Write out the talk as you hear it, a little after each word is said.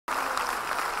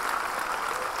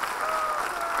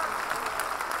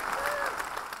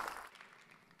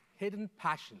hidden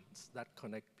passions that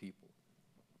connect people.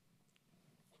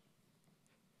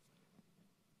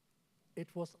 It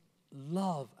was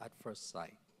love at first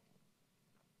sight.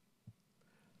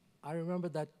 I remember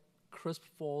that crisp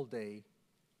fall day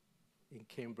in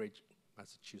Cambridge,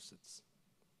 Massachusetts,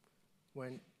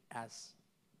 when, as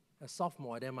a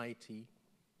sophomore at MIT,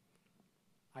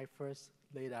 I first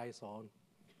laid eyes on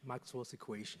Maxwell's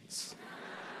equations.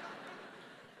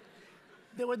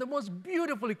 They were the most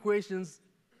beautiful equations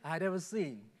I had ever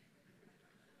seen.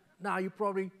 Now, you're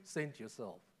probably saying to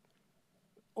yourself,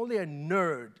 only a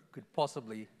nerd could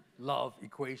possibly love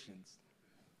equations.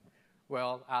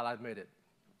 Well, I'll admit it.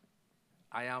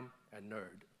 I am a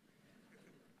nerd.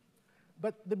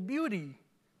 But the beauty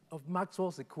of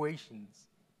Maxwell's equations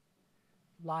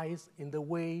lies in the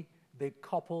way they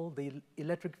couple the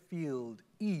electric field,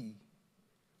 E,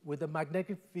 with the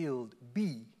magnetic field,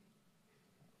 B,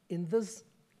 in this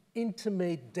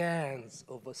intimate dance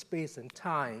over space and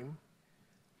time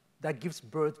that gives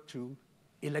birth to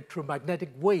electromagnetic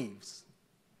waves.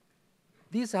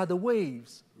 These are the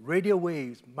waves, radio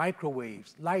waves,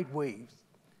 microwaves, light waves,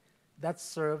 that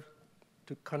serve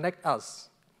to connect us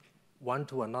one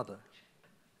to another.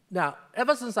 Now,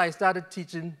 ever since I started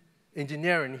teaching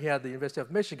engineering here at the University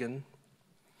of Michigan,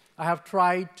 I have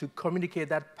tried to communicate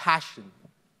that passion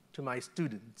to my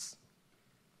students.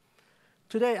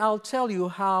 Today, I'll tell you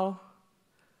how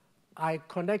I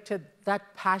connected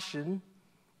that passion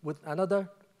with another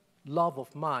love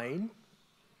of mine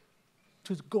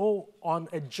to go on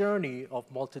a journey of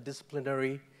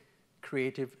multidisciplinary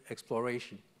creative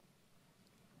exploration.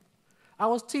 I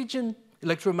was teaching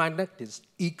electromagnetics,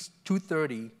 EECS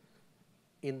 230,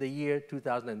 in the year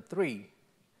 2003.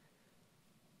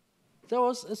 There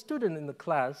was a student in the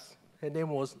class, her name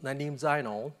was Nanim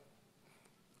Zainal,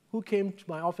 who came to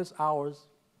my office hours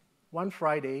one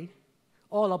Friday,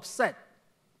 all upset.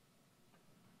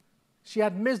 She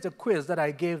had missed a quiz that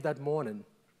I gave that morning.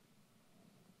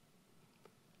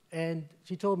 And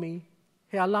she told me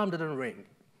her alarm didn't ring.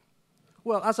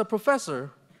 Well, as a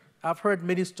professor, I've heard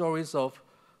many stories of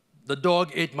the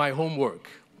dog ate my homework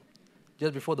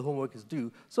just before the homework is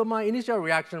due. So my initial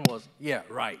reaction was, yeah,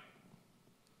 right.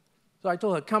 So I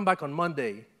told her, come back on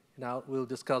Monday, and we'll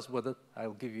discuss whether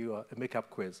I'll give you a makeup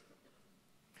quiz.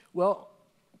 Well,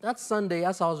 that Sunday,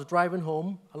 as I was driving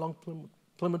home along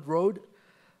Plymouth Road,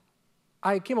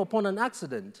 I came upon an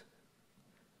accident.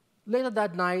 Later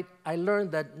that night, I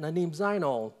learned that Nanim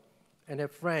Zainal and her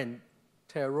friend,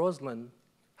 Tara Roseland,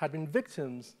 had been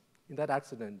victims in that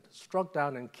accident, struck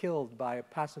down and killed by a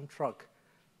passing truck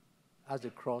as they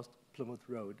crossed Plymouth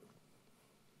Road.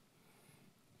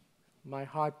 My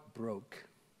heart broke,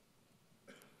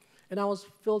 and I was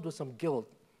filled with some guilt.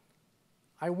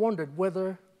 I wondered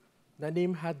whether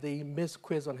Nanim had the missed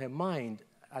quiz on her mind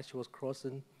as she was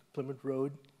crossing Plymouth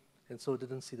Road and so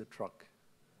didn't see the truck.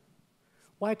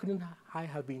 Why couldn't I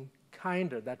have been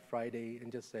kinder that Friday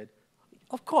and just said,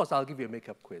 of course, I'll give you a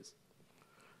makeup quiz.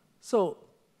 So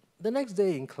the next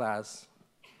day in class,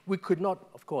 we could not,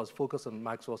 of course, focus on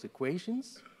Maxwell's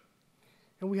equations,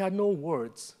 and we had no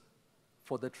words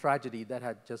for the tragedy that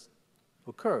had just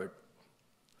occurred.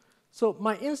 So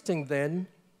my instinct then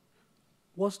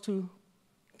was to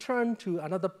turn to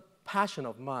another passion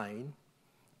of mine,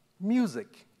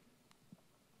 music.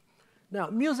 Now,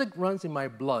 music runs in my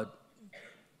blood,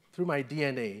 through my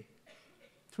DNA,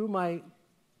 through my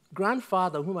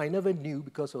grandfather, whom I never knew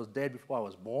because he was dead before I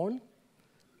was born,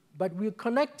 but we're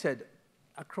connected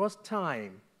across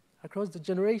time, across the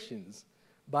generations,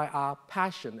 by our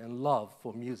passion and love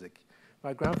for music.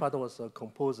 My grandfather was a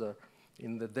composer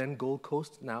in the then Gold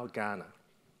Coast, now Ghana.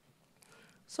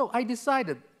 So I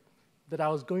decided that I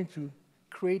was going to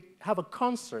have a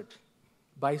concert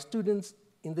by students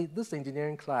in this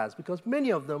engineering class because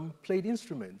many of them played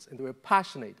instruments and they were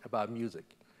passionate about music.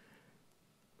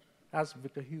 As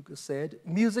Victor Hugo said,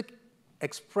 music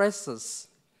expresses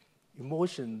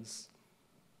emotions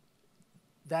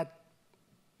that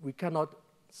we cannot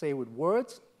say with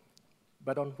words,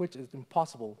 but on which it's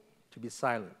impossible to be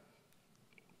silent.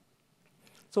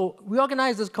 So we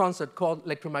organized this concert called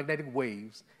Electromagnetic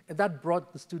Waves, and that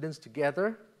brought the students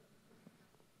together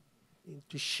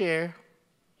to share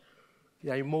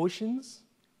their emotions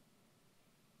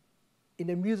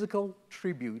in a musical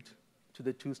tribute to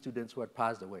the two students who had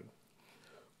passed away.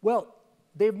 Well,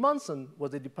 Dave Munson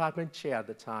was the department chair at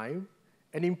the time,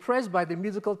 and impressed by the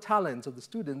musical talents of the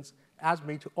students, asked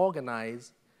me to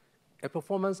organize a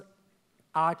performance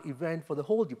art event for the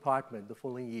whole department the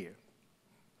following year.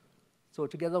 So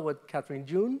together with Catherine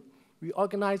June, we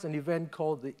organized an event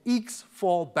called the EECS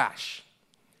Fall Bash,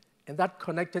 and that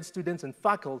connected students and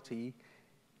faculty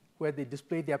where they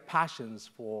display their passions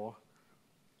for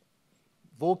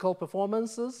vocal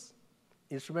performances,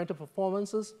 instrumental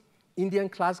performances, Indian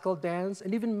classical dance,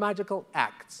 and even magical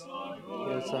acts.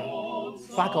 There's a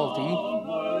faculty.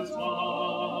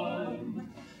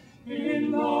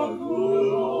 In the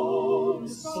good old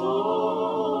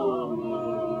summertime.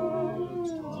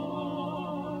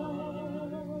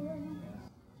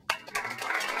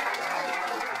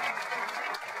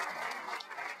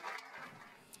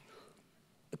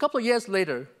 A couple of years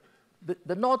later,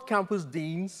 the North Campus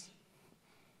deans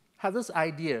had this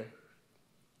idea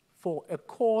for a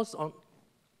course on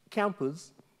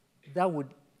campus that would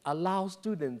allow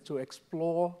students to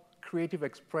explore creative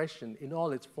expression in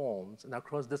all its forms and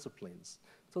across disciplines.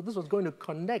 So this was going to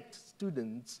connect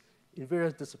students in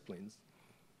various disciplines.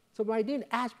 So my dean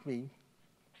asked me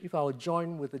if I would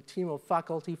join with a team of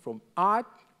faculty from art,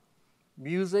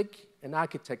 music, and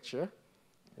architecture,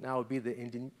 and I would be the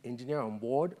engineer on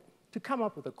board, to come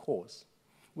up with a course.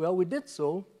 Well, we did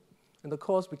so, and the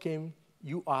course became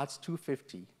UArts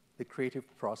 250, the creative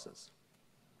process.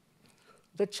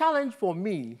 The challenge for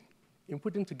me in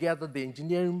putting together the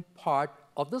engineering part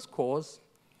of this course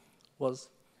was,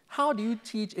 how do you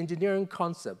teach engineering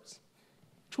concepts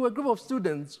to a group of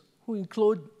students who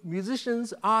include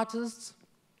musicians, artists,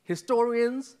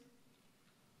 historians,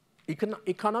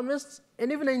 economists,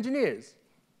 and even engineers?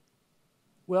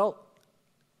 Well,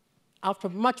 after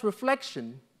much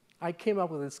reflection, I came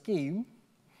up with a scheme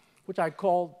which I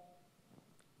called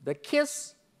the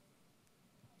KISS,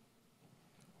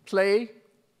 Play,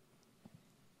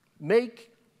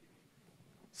 Make,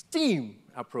 STEAM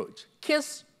approach.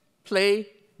 KISS, Play,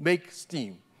 Make,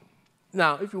 STEAM.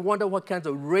 Now, if you wonder what kinds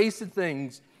of racy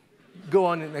things go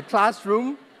on in a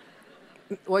classroom,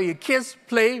 where you KISS,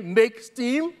 Play, Make,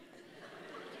 STEAM,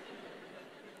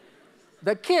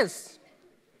 the KISS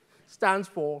stands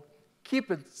for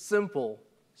Keep It Simple,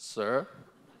 Sir.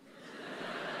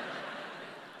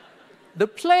 The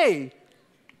play,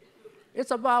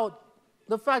 it's about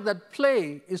the fact that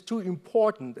play is too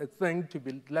important a thing to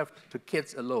be left to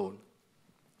kids alone.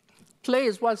 Play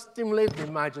is what stimulates the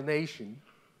imagination,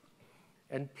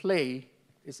 and play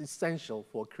is essential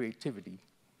for creativity.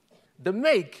 The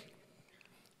make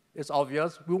is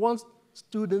obvious. We want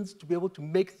students to be able to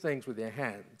make things with their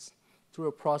hands through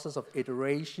a process of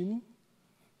iteration,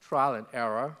 trial and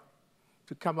error,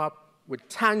 to come up with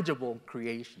tangible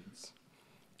creations.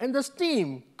 And the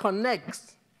STEAM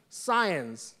connects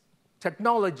science,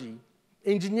 technology,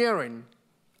 engineering,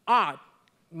 art,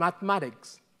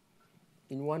 mathematics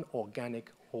in one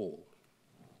organic whole.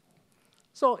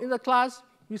 So in the class,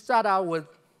 we start out with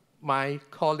my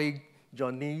colleague,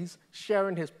 John Nees,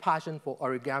 sharing his passion for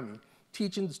origami,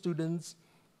 teaching the students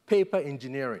paper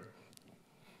engineering.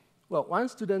 Well, one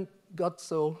student got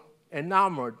so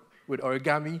enamored with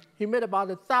origami, he made about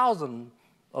 1,000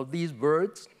 of these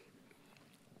birds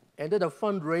and did a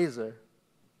fundraiser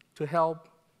to help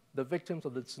the victims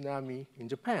of the tsunami in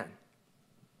Japan.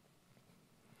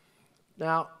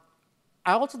 Now,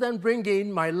 I also then bring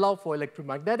in my love for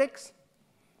electromagnetics,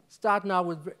 starting out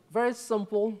with very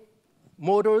simple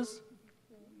motors,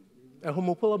 a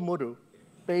homopolar motor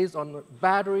based on a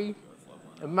battery,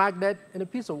 a magnet, and a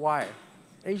piece of wire.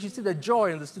 And you should see the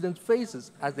joy in the students'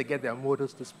 faces as they get their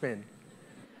motors to spin.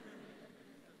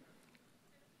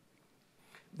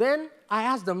 Then I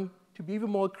asked them to be even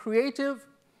more creative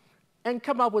and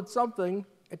come up with something,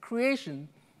 a creation,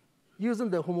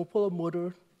 using the homopolar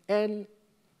motor and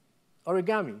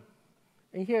origami.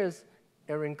 And here's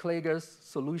Erin Klager's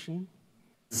solution.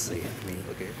 See,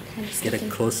 okay. Get a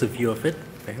closer view of it,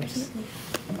 perhaps.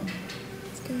 Definitely.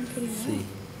 It's going pretty well. See.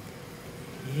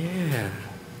 Yeah.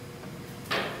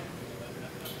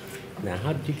 Now,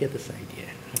 how did you get this idea?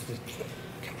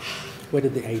 Where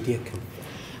did the idea come from?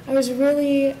 I was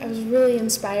really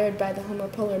inspired by the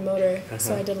homopolar motor,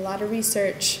 so I did a lot of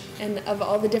research, and of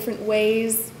all the different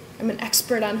ways, I'm an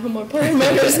expert on homopolar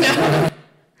motors now.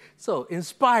 So,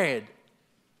 inspired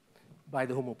by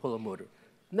the homopolar motor.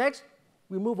 Next,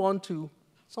 we move on to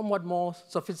somewhat more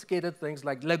sophisticated things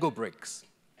like Lego bricks.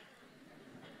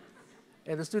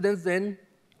 And the students then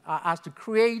are asked to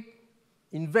create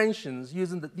inventions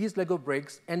using these Lego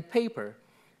bricks and paper.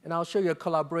 And I'll show you a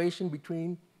collaboration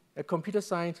between a computer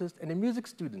scientist and a music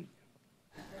student.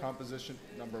 Composition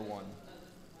number 1.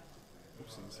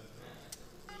 Oopsies.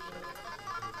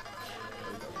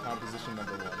 Composition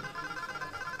number 1.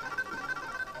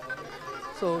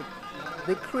 So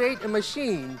they create a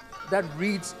machine that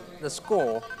reads the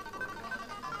score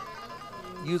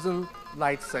using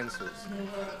light sensors.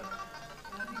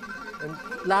 And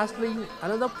lastly,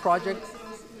 another project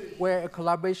where a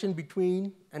collaboration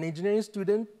between an engineering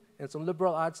student, and some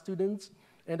liberal arts students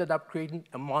ended up creating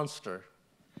a monster.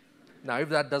 Now, if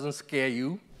that doesn't scare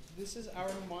you. This is our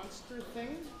monster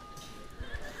thing?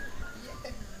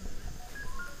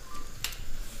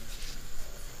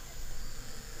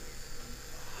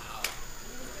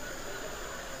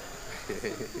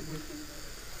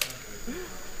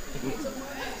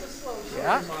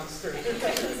 Yeah?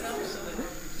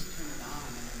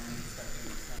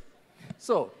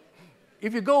 So,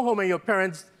 if you go home and your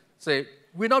parents say,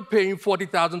 we're not paying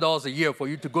 $40,000 a year for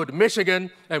you to go to Michigan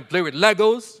and play with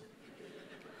Legos,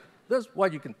 this is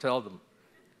what you can tell them.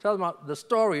 Tell them the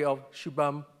story of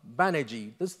Shubham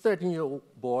Banerjee, this 13-year-old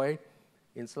boy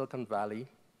in Silicon Valley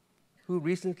who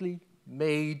recently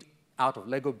made, out of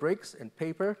Lego bricks and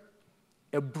paper,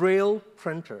 a Braille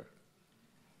printer.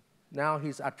 Now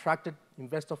he's attracted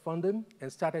investor funding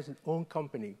and started his own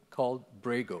company called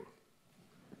Brago.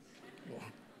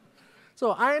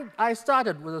 So I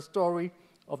started with a story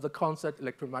of the concert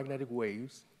Electromagnetic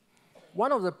Waves.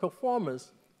 One of the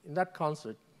performers in that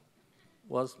concert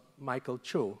was Michael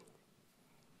Cho,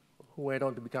 who went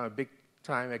on to become a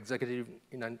big-time executive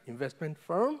in an investment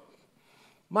firm.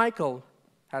 Michael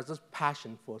has this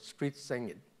passion for street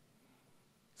singing.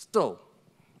 Still,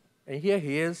 and here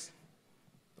he is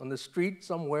on the street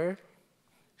somewhere,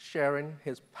 sharing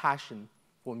his passion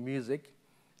for music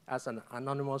as an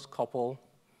anonymous couple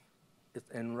is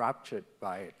enraptured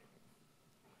by it.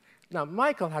 Now,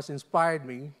 Michael has inspired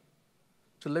me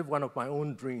to live one of my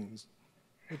own dreams,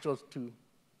 which was to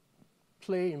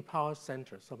play in Power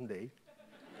Center someday.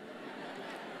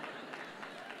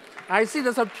 I see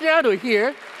there's a piano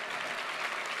here,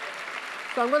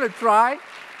 so I'm going to try,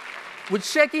 with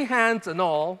shaking hands and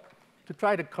all, to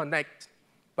try to connect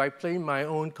by playing my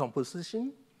own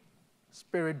composition,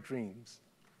 Spirit Dreams.